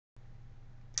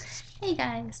Hey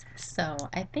guys, so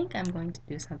I think I'm going to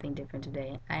do something different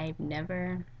today. I don't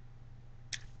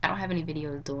have any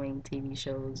videos doing TV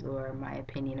shows or my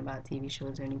opinion about TV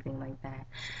shows or anything like that.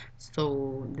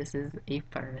 So this is a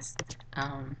first.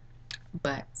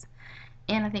 But,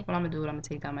 and I think what I'm gonna do, I'm gonna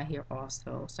take down my hair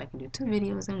also so I can do two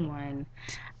videos in one.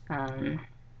 Um,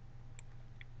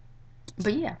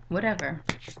 but yeah, whatever.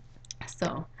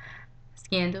 So,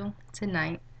 Scandal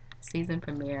tonight, season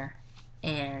premiere,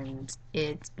 and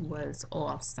it was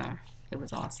awesome. It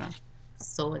was awesome.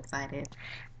 So excited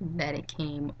that it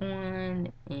came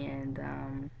on,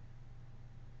 and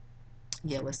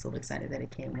yeah, I was so excited that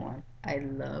it came on. I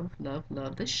love, love,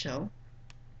 love the show.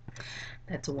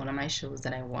 That's one of my shows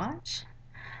that I watch.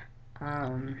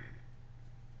 Um,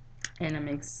 and I'm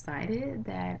excited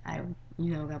that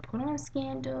got put on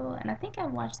Scandal, and I think I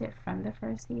watched it from the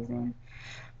first season.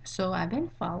 So I've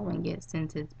been following it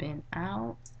since it's been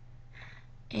out.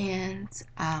 And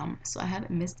so I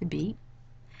haven't missed a beat,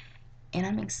 and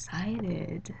I'm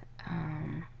excited.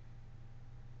 Um,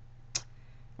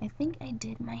 I think I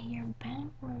did my hair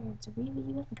backwards. Really,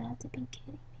 you have got to be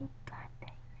kidding me. God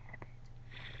dang it.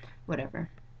 Whatever.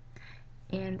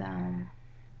 And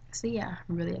so yeah,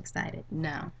 I'm really excited.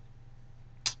 Now,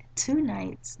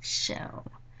 tonight's show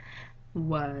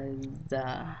was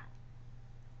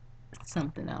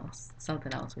something else.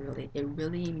 Something else, really. It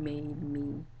really made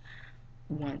me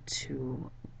want to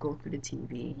go through the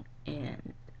TV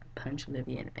and punch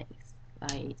Olivia in the face.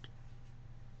 Like,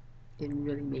 it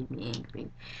really made me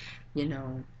angry, you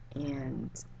know, and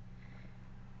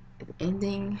the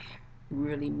ending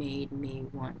really made me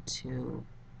want to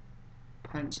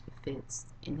punch Fitz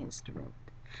in his throat.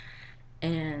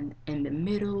 And in the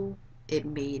middle, it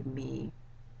made me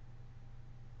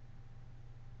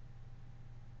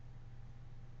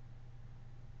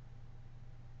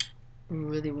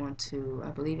really want to, I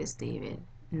believe it's David.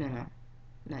 No, no,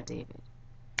 not David.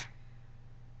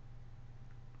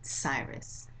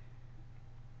 Cyrus.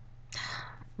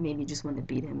 Maybe just want to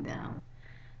beat him down.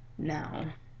 Now,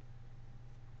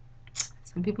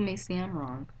 some people may say I'm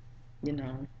wrong, you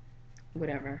know,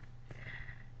 whatever.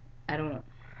 I don't,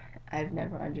 I've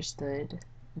never understood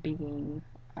being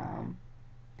um,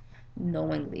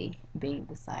 knowingly being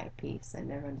the side piece. I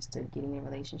never understood getting in a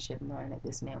relationship knowing that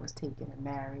this man was taken and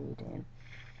married, and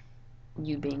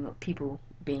people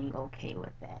being okay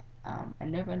with that. I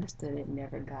never understood it,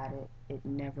 never got it. It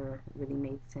never really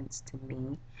made sense to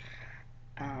me.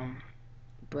 Um,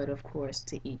 but of course,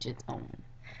 to each its own.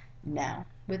 Now,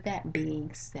 with that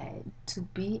being said, to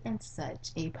be in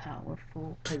such a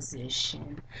powerful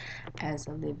position as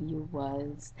Olivia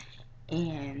was,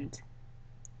 and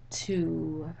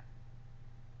to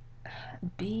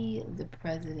be the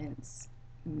president's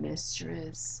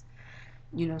mistress,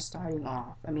 starting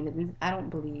off. I mean, I don't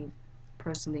believe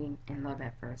personally in love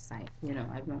at first sight.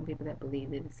 I've known people that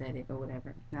believe it, said it, or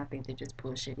whatever. And I think they're just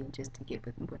bullshitting just to get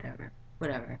with whatever,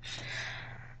 whatever.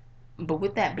 But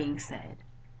with that being said,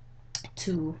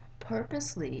 to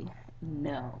purposely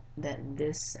know that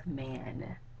this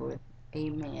man or a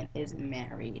man is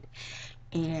married,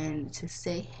 and to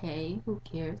say, hey, who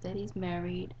cares that he's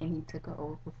married and he took an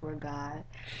oath before God?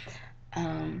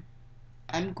 Um,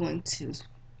 I'm going to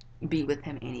be with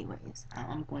him anyways.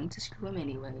 I'm going to screw him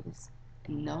anyways.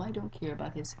 No, I don't care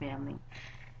about his family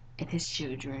and his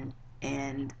children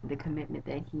and the commitment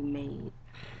that he made.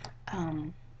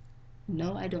 Um,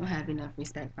 no, I don't have enough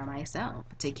respect for myself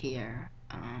to care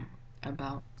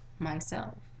about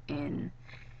myself. And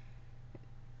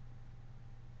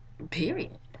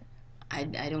period.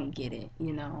 I don't get it,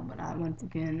 But once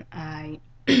again, I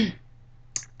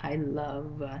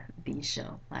love the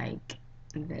show. Like,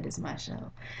 that is my show.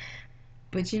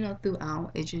 But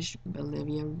throughout, it just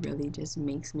Olivia really just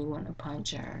makes me want to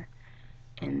punch her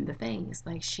in the face,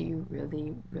 like she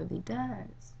really, really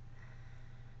does.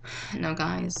 Now,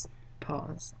 guys,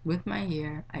 pause. With my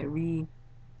hair, I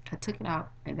took it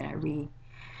out and then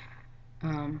I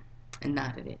um, and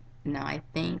knotted it. Now, I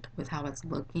think with how it's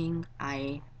looking,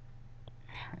 I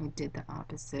did the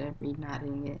opposite of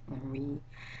re-knotting it and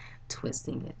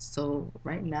re-twisting it. So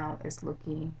right now, it's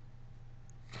looking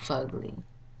fugly,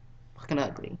 looking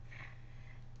ugly.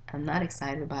 I'm not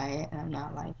excited by it, and I'm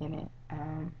not liking it.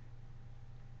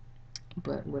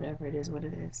 But whatever it is, what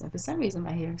it is. And for some reason,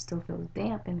 my hair still feels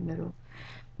damp in the middle,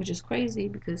 which is crazy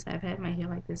because I've had my hair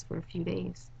like this for a few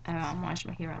days. I washed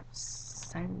my hair out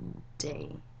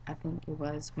Sunday, I think it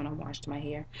was when I washed my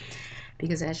hair,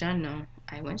 because as y'all know,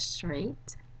 I went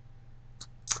straight.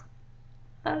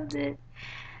 Loved it.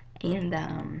 And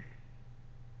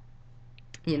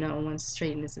Once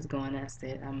straightness is gone, that's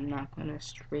it. I'm not going to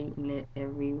straighten it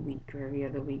every week or every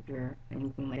other week or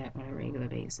anything like that on a regular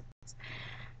basis.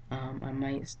 I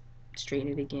might straighten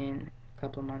it again a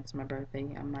couple of months, my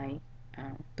birthday. I might,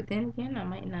 but then again, I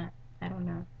might not. I don't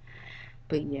know.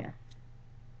 But yeah,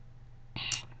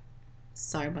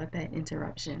 sorry about that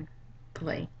interruption.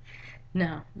 Play.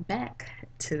 Now, back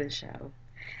to the show.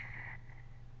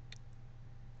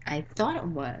 I thought it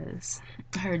was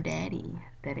her daddy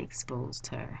that exposed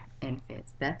her and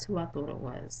Fitz. That's who I thought it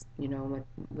was.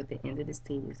 With the end of the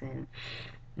season,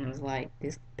 and it was like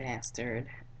this bastard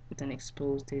then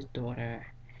exposed his daughter,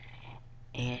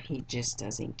 and he just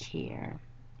doesn't care.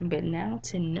 But now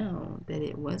to know that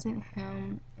it wasn't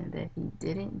him and that he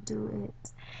didn't do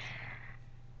it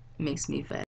makes me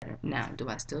feel better. Now, do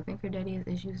I still think her daddy has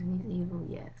issues and he's evil?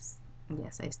 Yes.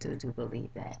 Yes, I still do believe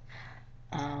that.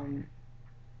 Um,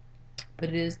 but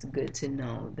it is good to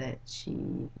know that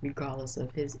she, regardless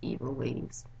of his evil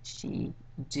ways, she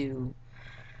do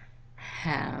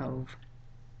have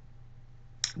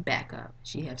backup.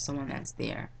 She have someone that's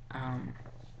there.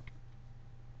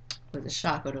 It was a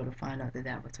shocker though to find out that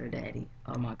that was her daddy.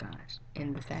 Oh my gosh!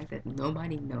 And the fact that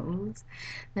nobody knows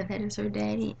that that is her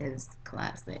daddy is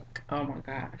classic. Oh my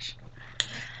gosh!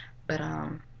 But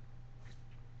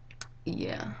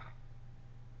yeah.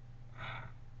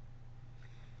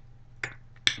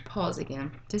 Pause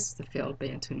again. This is the failed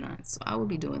Bantu knot, so I will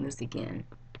be doing this again.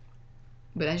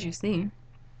 But as you see,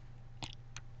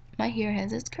 my hair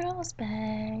has its curls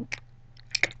back.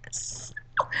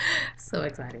 So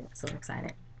excited! So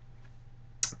excited!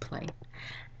 Play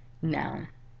now.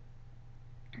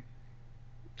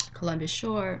 Columbus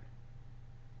Short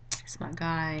is my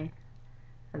guy.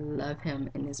 I love him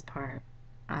in this part.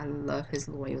 I love his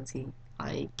loyalty.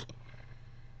 Like,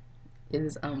 it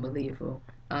is unbelievable.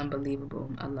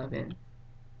 Unbelievable. I love it.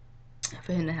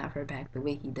 For him to have her back the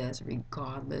way he does,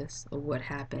 regardless of what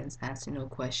happens, asking no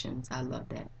questions. I love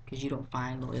that. Because you don't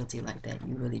find loyalty like that.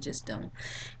 You really just don't.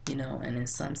 And in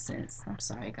some sense, I'm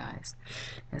sorry, guys.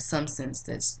 In some sense,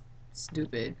 that's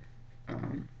stupid.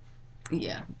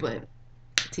 Yeah, but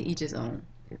to each his own.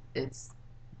 It's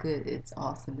good. It's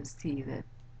awesome to see that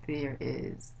there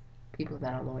is people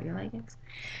that are loyal, I guess.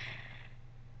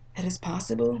 That is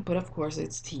possible, but of course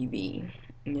it's TV,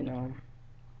 you know,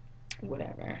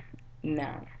 whatever.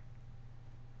 Now,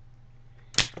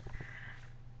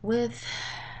 with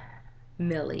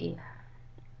Millie,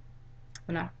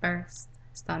 when I first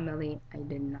saw Millie, I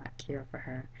did not care for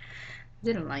her.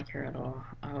 Didn't like her at all.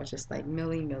 I was just like,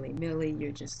 Millie, Millie, Millie,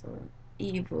 you're just so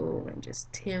evil and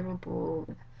just terrible.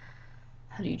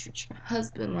 How do you treat your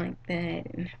husband like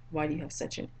that? And why do you have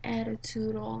such an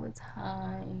attitude all the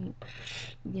time?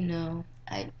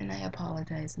 I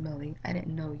apologize, Millie. I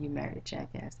didn't know you married a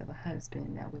jackass of a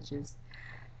husband. That was just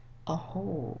a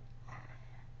hole.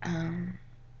 Um,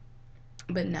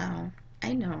 but now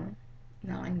I know.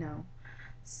 Now I know.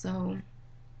 So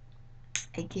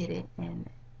I get it, and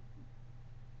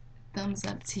thumbs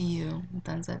up to you.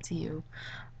 Thumbs up to you.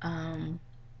 Because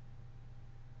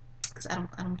I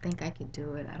don't think I could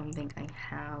do it. I don't think I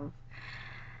have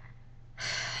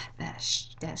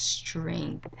that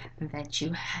strength that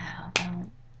you have.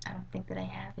 I don't think that I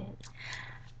have it.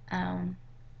 Um,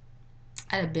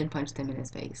 I'd have been punched him in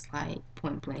his face, like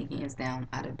point blank, hands down.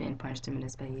 I'd have been punched him in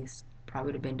his face. Probably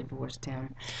would have been divorced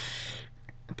him.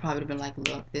 Probably would have been like,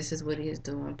 look, this is what he is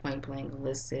doing, point blank,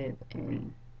 illicit,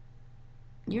 and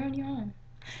you're on your own.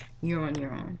 You're on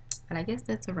your own. But I guess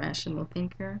that's a rational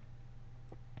thinker.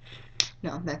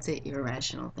 No, that's an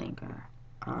irrational thinker.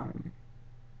 Um,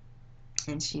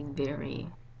 and she's very,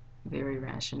 very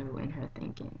rational in her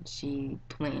thinking. She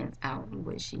plans out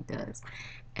what she does,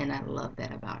 and I love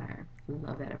that about her.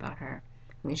 Love that about her.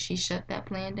 When she shut that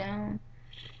plan down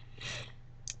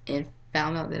and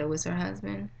found out that it was her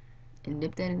husband and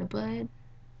nipped that in the bud,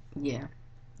 yeah,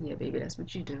 yeah, baby, that's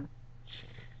what you do.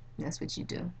 That's what you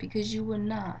do. Because you would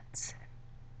not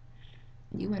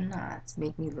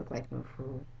make me look like no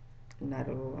fool. Not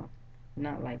at all.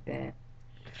 Not like that.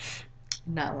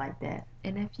 Not like that.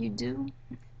 And if you do,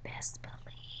 best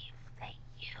believe that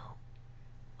you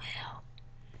will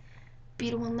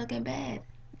be the one looking bad.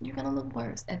 You're gonna look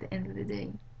worse at the end of the day.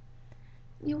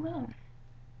 You will.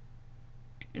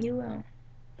 You will.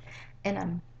 And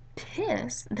I'm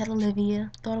pissed that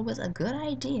Olivia thought it was a good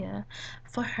idea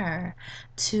for her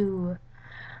to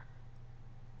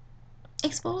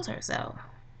expose herself.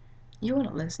 You want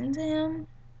to listen to him?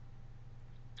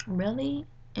 Really?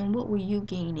 And what were you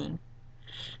gaining?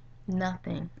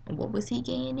 Nothing. What was he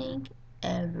gaining?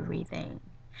 Everything.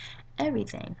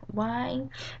 Everything. Why?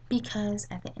 Because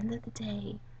at the end of the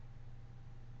day,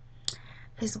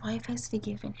 His wife has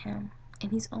forgiven him,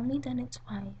 and he's only done it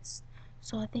twice.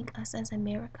 So I think us as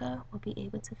America will be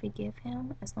able to forgive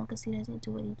him as long as he doesn't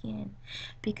do it again.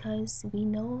 Because we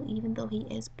know, even though he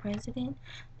is president,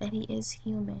 that he is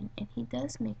human and he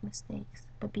does make mistakes.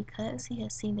 But because he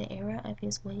has seen the error of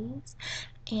his ways,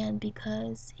 and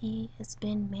because he has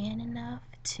been man enough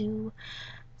to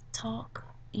talk,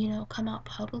 come out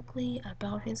publicly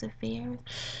about his affairs,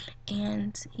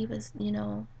 and he was,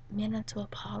 man enough to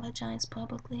apologize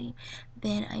publicly,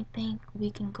 then I think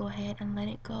we can go ahead and let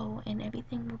it go and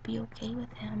everything will be okay with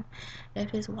him. If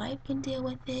his wife can deal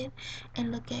with it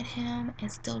and look at him and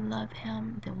still love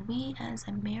him, then we as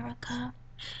America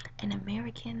and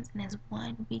Americans and as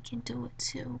one, we can do it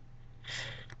too.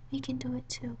 We can do it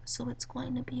too. So it's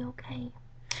going to be okay.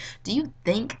 Do you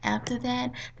think after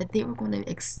that they were going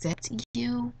to accept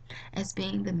you as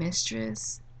being the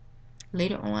mistress?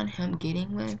 Later on, him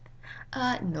getting with,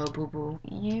 no, boo boo,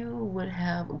 you would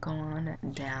have gone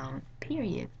down.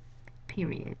 Period.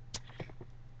 Period.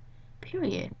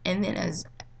 Period. And then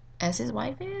as his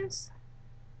wife is,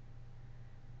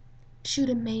 she would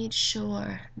have made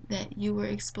sure that you were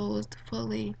exposed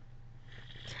fully,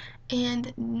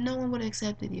 and no one would have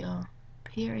accepted y'all.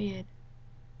 Period.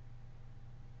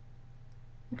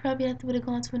 You probably would have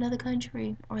gone to another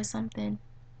country or something.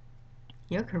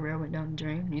 Your career went down the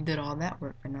drain. You did all that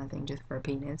work for nothing, just for a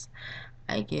penis.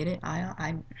 I get it.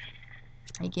 I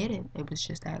get it. It was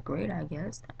just that great, I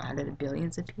guess. Out of the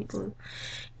billions of people,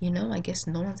 I guess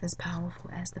no one's as powerful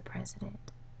as the president.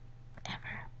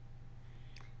 Ever.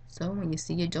 So when you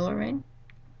see your door in,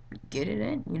 get it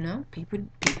in, People's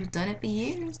done it for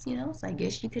years, so I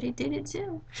guess you could have did it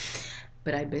too.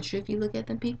 But I bet you if you look at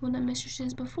the people and the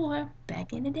mistresses before,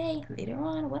 back in the day, later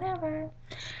on, whatever,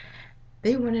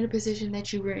 they weren't in a position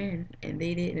that you were in. And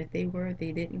they didn't, if they were,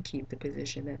 they didn't keep the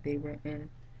position that they were in.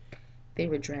 They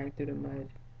were dragged through the mud,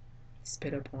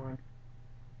 spit upon.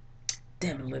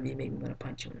 Damn, Olivia made me want to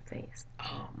punch you in the face.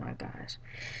 Oh my gosh.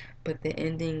 But the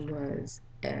ending was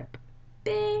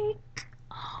epic.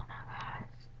 Oh my gosh.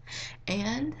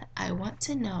 And I want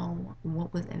to know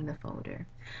what was in the folder.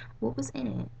 What was in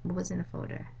it? What was in the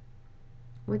folder?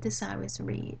 What did Cyrus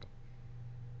read?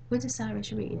 What did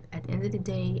Cyrus read? At the end of the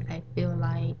day, I feel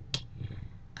like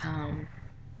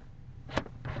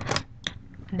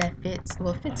that Fitz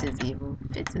is evil.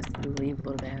 Fitz is a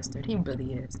evil little bastard. He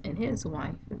really is. And his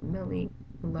wife, Millie,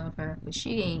 love her, but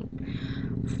she ain't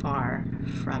far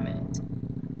from it.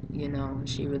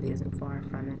 She really isn't far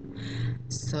from it.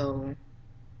 So,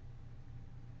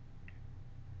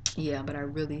 yeah, but I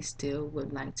really still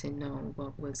would like to know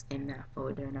what was in that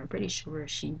folder. And I'm pretty sure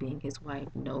she, being his wife,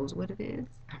 knows what it is.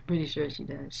 I'm pretty sure she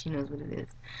does. She knows what it is.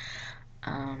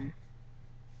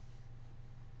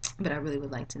 But I really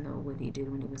would like to know what he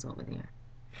did when he was over there.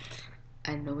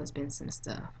 I know it's been some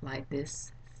stuff. Like,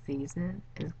 this season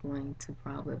is going to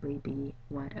probably be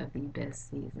one of the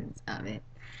best seasons of it.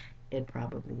 It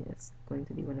probably is going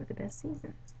to be one of the best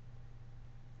seasons.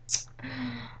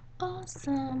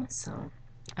 Awesome. So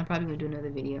I'm probably going to do another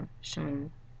video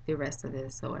showing the rest of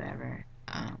this or whatever.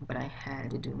 But I had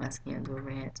to do my Scandal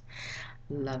rant.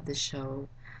 Love the show.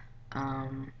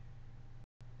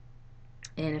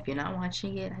 And if you're not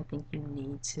watching it, I think you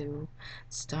need to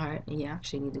start. And you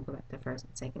actually need to go back to the first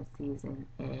and second season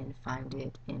and find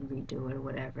it and redo it or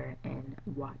whatever and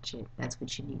watch it. That's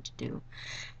what you need to do.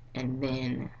 And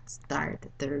then start the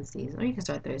third season. Or you can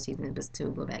start third season, but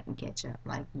still go back and catch up.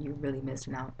 Like, you're really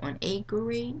missing out on a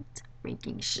great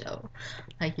freaking show.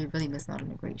 Like, you're really missing out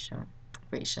on a great show.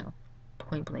 Great show.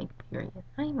 Point blank, period. I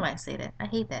don't even know why I say that. I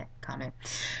hate that comment.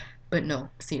 But no,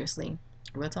 seriously.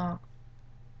 Real talk.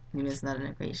 You're missing out on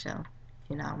a great show. If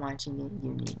you're not watching it,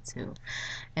 you need to.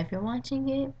 If you're watching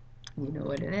it, you know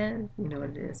what it is. You know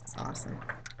what it is. It's awesome.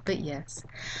 But yes,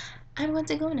 I'm going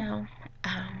to go now.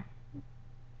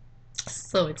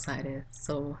 So excited.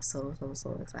 So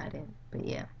excited. But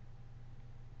yeah.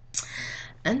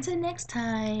 Until next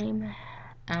time.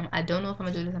 I don't know if I'm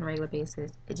going to do this on a regular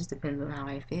basis. It just depends on how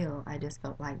I feel. I just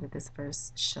felt like with this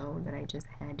first show that I just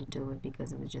had to do it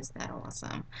because it was just that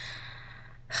awesome.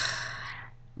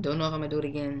 Don't know if I'm going to do it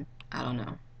again. I don't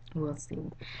know. We'll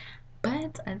see.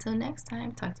 But until next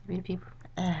time, talk to you beautiful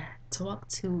people. Talk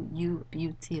to you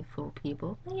beautiful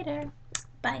people later.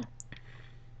 Bye.